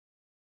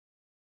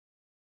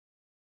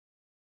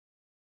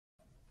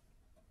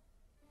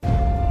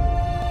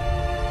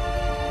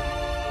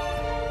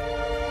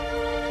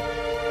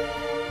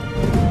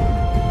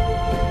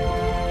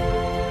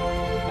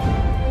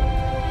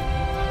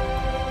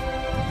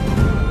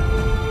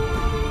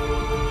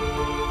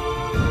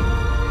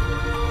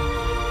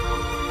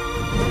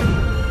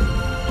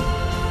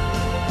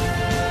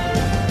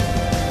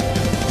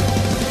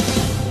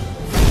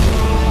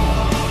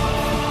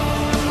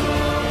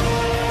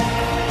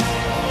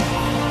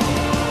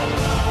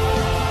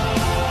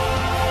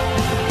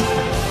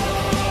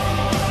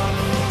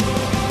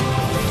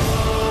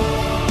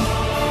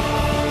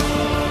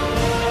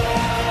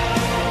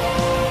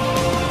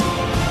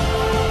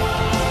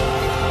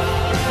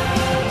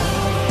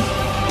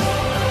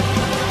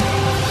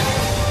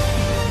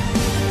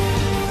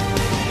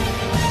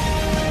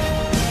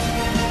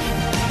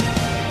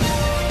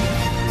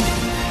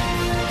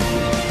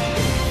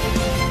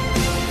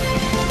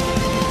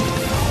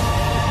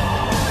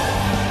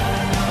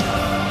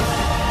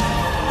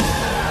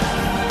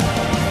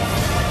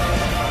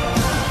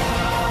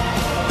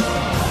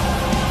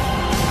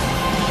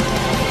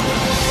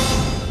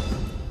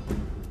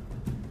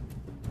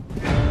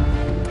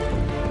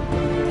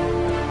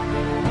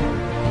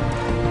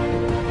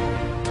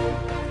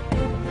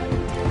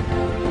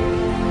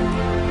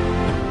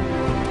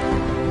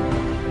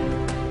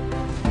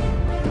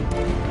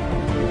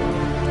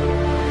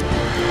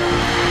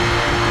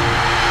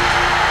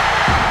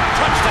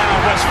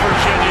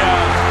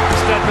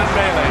Austin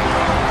Bailey.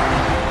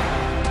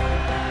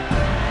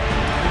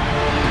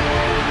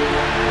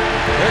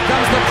 Here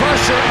comes the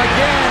pressure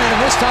again,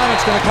 and this time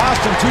it's going to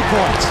cost him 2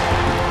 points.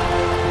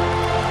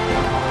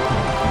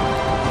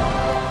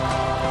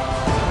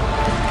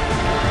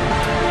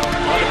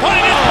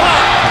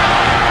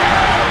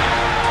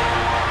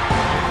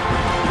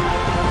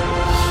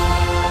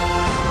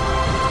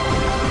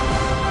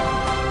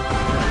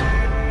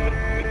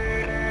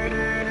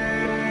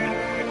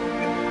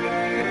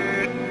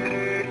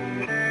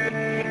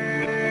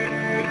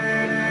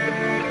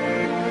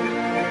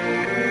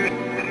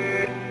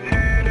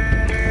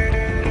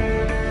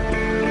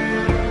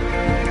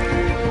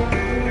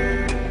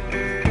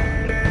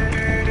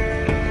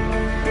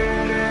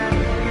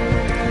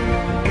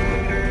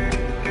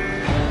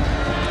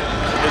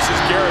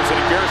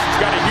 Garrison's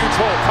got a huge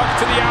hole. Cuts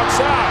to the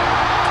outside.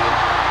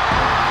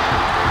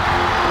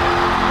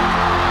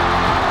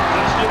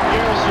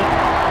 Garrison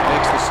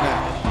makes the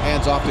snap.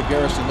 Hands off to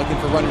Garrison, looking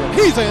for running room.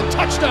 He's in.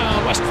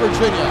 Touchdown, West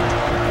Virginia.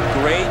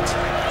 Great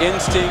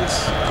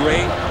instincts,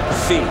 great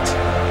feet.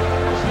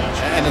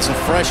 And as a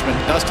freshman,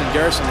 Dustin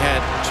Garrison had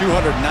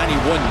 291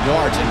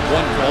 yards in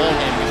one ball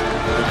game.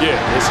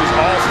 Again, this is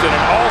Alston,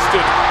 and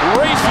Alston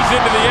races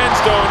into the end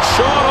zone.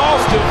 Sean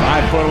Alston.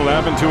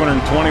 5'11",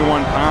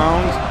 221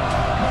 pounds.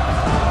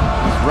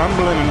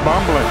 Rumbling and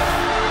bumbling.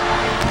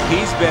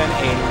 He's been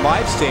a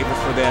lifesaver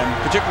for them,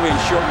 particularly in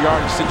short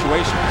yardage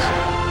situations.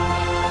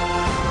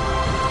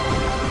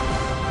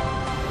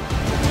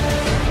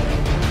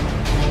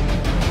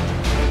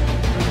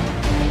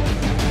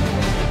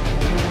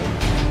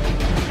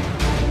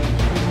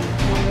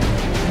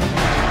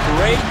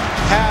 Great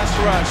pass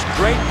rush,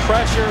 great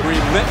pressure,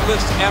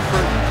 relentless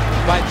effort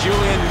by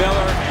Julian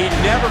Miller. He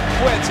never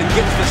quits and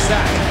gets the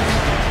sack.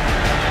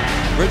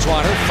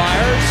 Bridgewater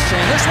fires,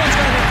 and this one's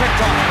going to be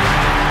picked off.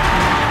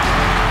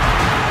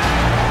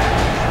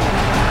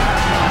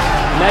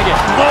 Megan,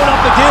 blown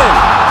up again.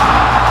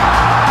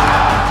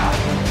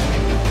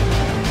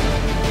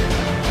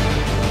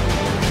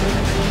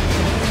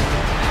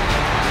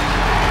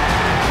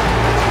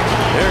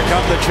 Here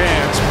come the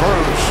chance.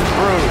 Bruce.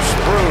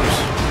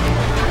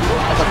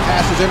 The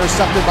pass is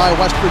intercepted by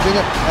West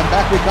Virginia, and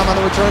back we come on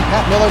the return.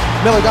 Pat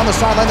Miller down the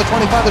sideline, the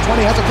 25, the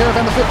 20, has a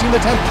caravan, the 15,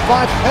 the 10,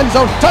 5, end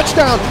zone,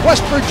 touchdown,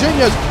 West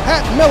Virginia's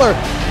Pat Miller.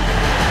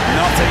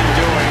 Nothing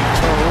doing,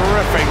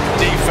 terrific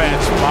defense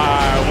by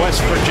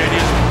West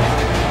Virginia.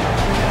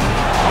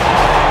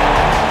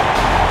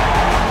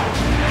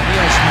 He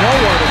has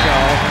nowhere to go.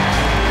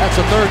 That's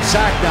a third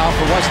sack now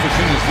for West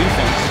Virginia's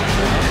defense.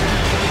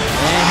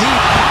 And he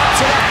pops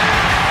it up.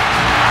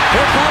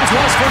 Here comes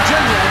West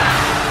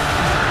Virginia.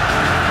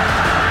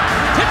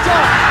 Tipped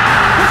off.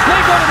 This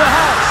may go to the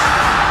house.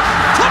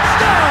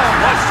 Touchdown,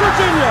 West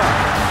Virginia.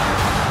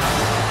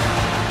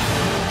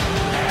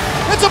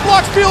 It's a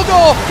blocked field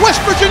goal.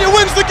 West Virginia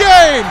wins the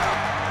game.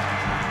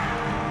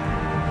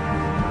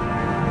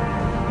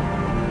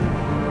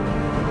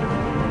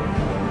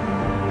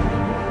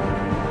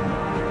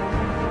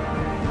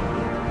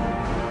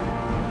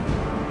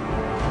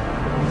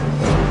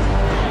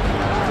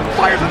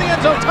 Fires in the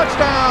end zone.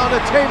 Touchdown to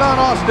Tavon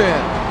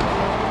Austin.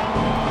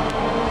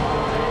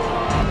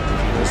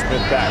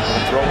 Smith back,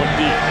 throwing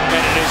deep,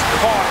 and it is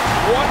caught.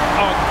 What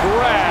a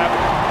grab.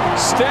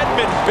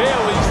 Stedman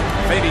Bailey's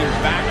fading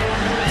back,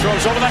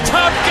 throws over the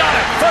top, got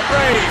it, foot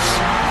race.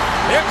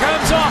 Here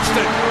comes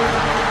Austin.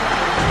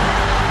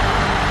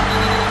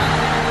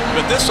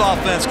 But this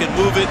offense can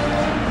move it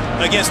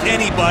against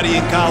anybody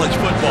in college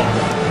football.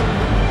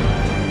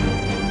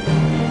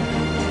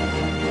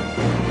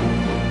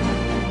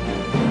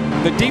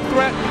 The deep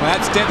threat, well,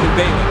 that's Stedman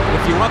Bailey.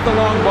 If you want the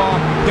long ball,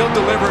 he'll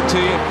deliver it to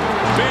you.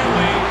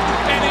 Bailey,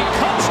 and he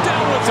comes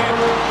down with it.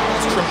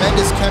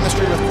 Tremendous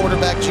chemistry with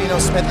quarterback Geno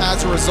Smith.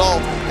 As a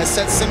result, has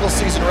set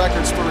single-season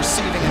records for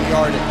receiving and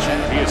yardage.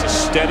 He is a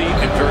steady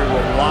and very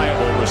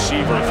reliable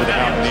receiver for the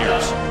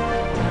Mountaineers.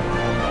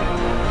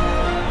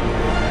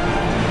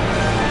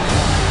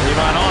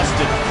 Tavon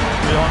Austin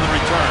on the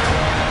return.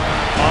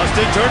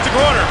 Austin turns the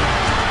corner.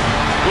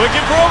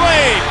 Looking for a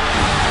lane.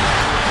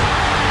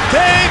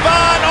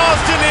 Tavon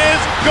Austin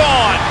is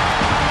gone.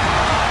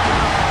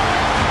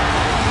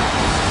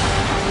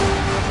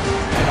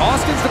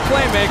 Austin's the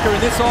playmaker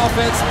in this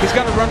offense. He's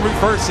got to run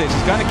reverses.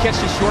 He's got to catch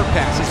the short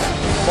passes.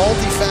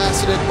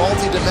 Multifaceted,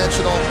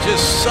 multidimensional.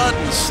 Just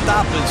sudden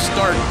stop and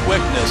start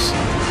quickness.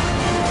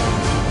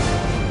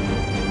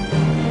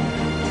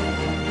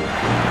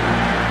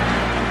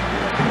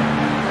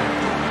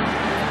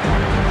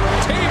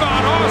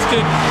 Tavon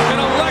Austin, an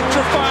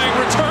electrifying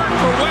return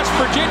for West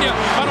Virginia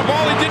on a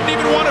ball he didn't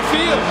even want to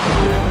field.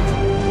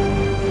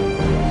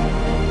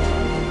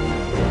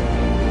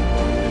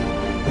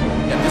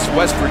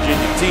 West Virginia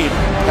team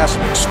has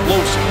some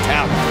explosive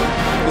talent.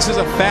 This is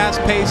a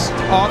fast-paced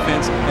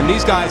offense, and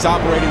these guys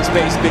operate in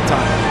space big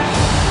time.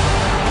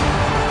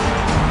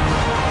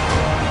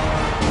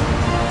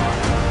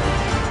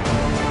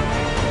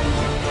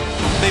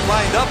 They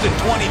lined up in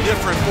 20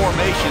 different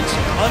formations,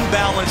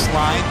 unbalanced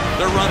line.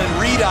 They're running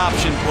read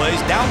option plays,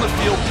 down the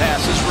field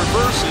passes,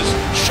 reverses,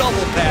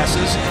 shovel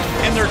passes,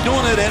 and they're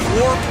doing it at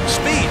warp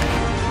speed.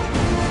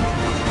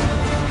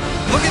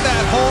 Look at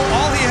that hole.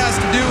 All he has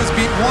to do is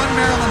beat one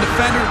Maryland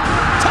defender.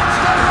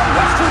 Touchdown,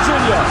 West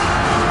Virginia.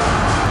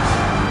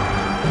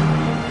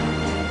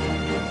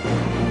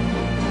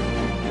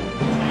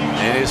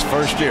 In his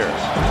first year,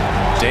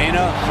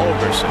 Dana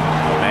Holgorsen,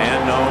 a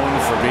man known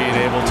for being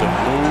able to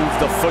move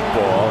the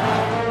football.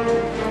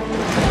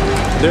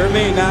 There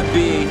may not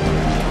be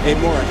a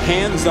more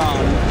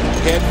hands-on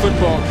head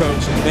football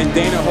coach than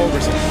Dana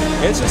Holgorsen.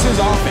 It's just his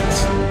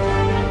offense.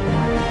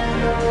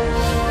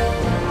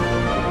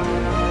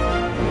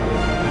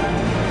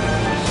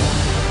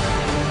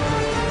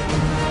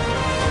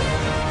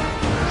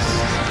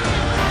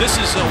 This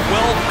is a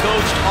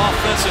well-coached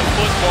offensive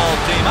football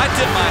team. I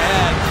tip my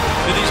hat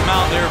to these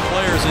Mountaineer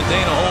players and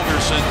Dana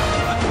Holgorsen.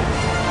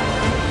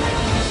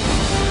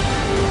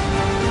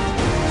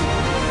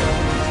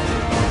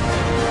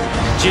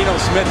 Geno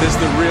Smith is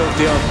the real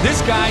deal.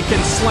 This guy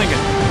can sling it.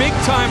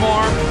 Big-time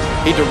arm.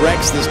 He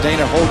directs this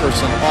Dana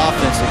Holgorsen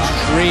offense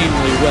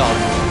extremely well.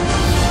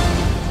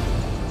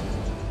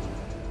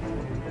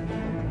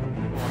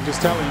 I'm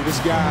just telling you, this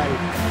guy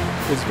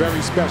is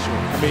very special.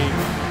 I mean,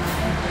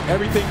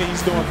 everything that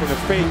he's doing from the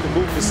fake to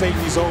moving the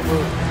safeties over,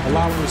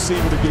 allowing the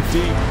receiver to get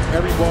deep,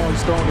 every ball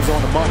he's throwing is on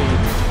the money.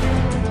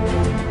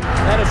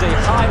 That is a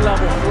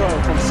high-level throw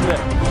from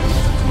Smith.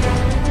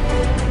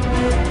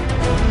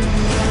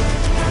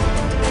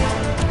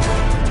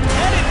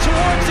 Headed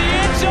towards the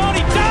end zone.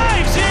 He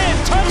dives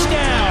in.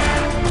 Touchdown.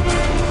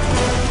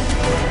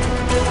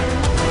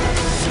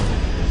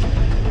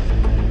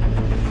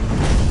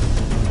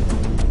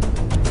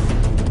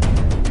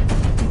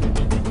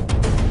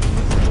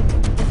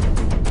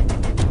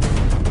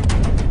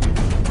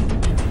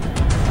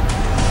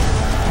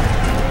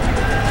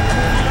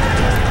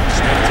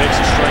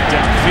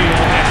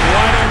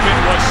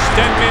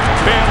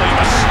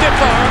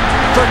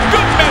 For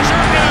good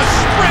measure and a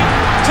sprint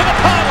to the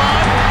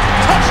pylon.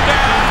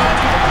 Touchdown,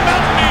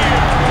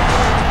 Mountaineers.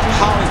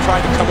 Holland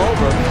tried to come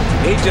over.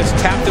 He just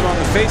tapped him on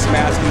the face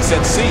mask and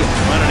said, see ya.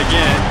 Run it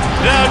again.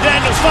 Now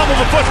Daniels fumbles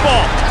the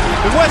football.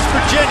 In West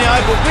Virginia,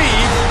 I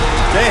believe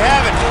they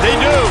have it. They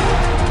do.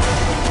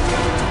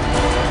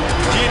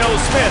 Geno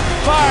Smith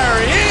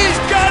firing. He's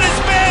got his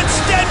man,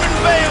 Stedman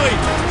Bailey.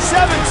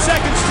 7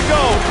 seconds to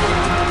go.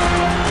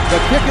 The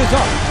kick is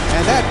up,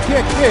 and that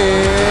kick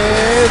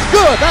is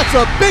good. That's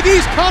a Big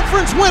East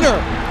Conference winner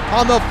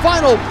on the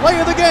final play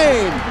of the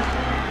game.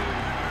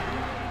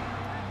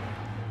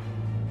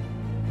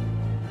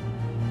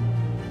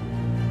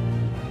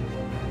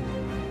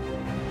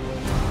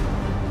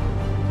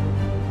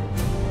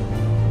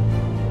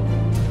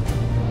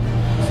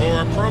 For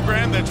a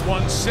program that's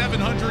won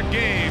 700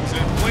 games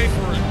and played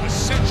for a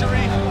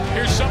century,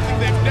 here's something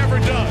they've never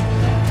done.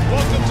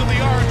 Welcome to the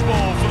Orange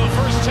Bowl for the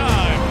first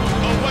time,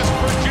 the West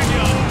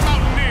Virginia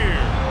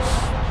Mountaineers.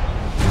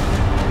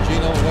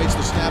 Geno awaits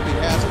the snap, he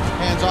has it.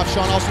 Hands off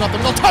Sean Alston up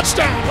the middle.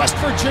 Touchdown, West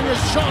Virginia's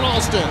Sean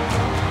Alston.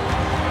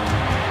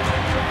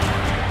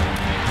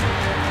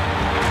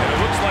 And it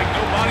looks like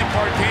no body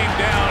part came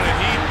down and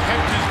he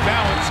kept his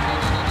balance.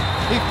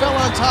 He fell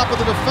on top of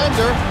the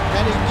defender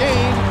and he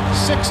gained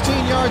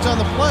 16 yards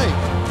on the play.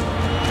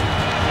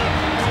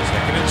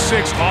 2nd and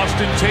 6.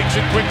 Austin takes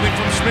it quickly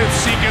from Smith,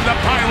 seeking the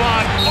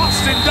pylon.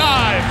 Austin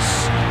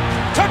dives.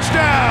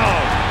 Touchdown!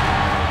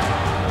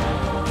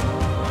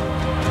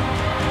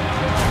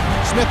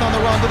 Smith on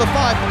the run to the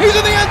 5. He's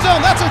in the end zone.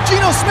 That's a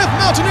Geno Smith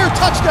Mountaineer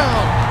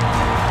touchdown.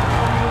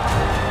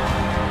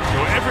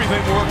 So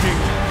everything working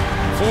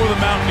for the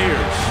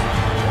Mountaineers.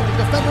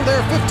 The defender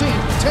there, 15,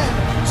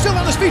 10. Still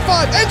on his feet,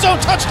 5. End zone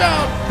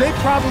touchdown. They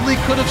probably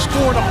could have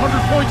scored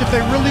 100 points if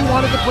they really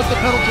wanted to put the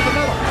pedal to the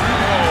metal.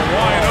 Oh,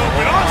 wide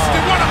open.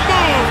 Austin, what a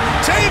move!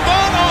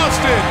 Tavon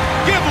Austin,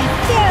 give him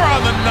 4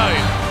 on the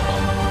night.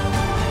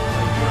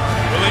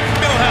 Willie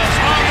Millhouse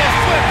on the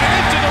flip and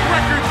into the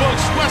record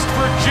books, West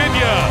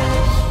Virginia.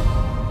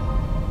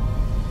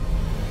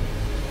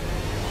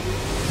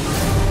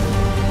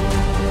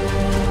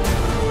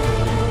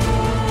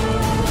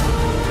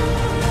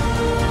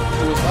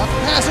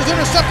 Pass is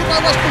intercepted by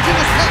West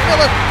Virginia's Pat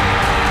Miller.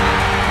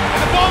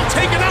 And the ball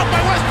taken out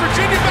by West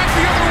Virginia back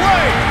the other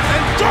way.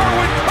 And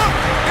Darwin Cook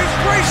is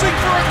racing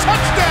for a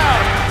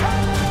touchdown.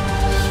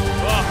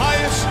 The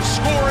highest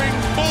scoring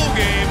bowl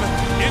game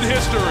in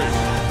history.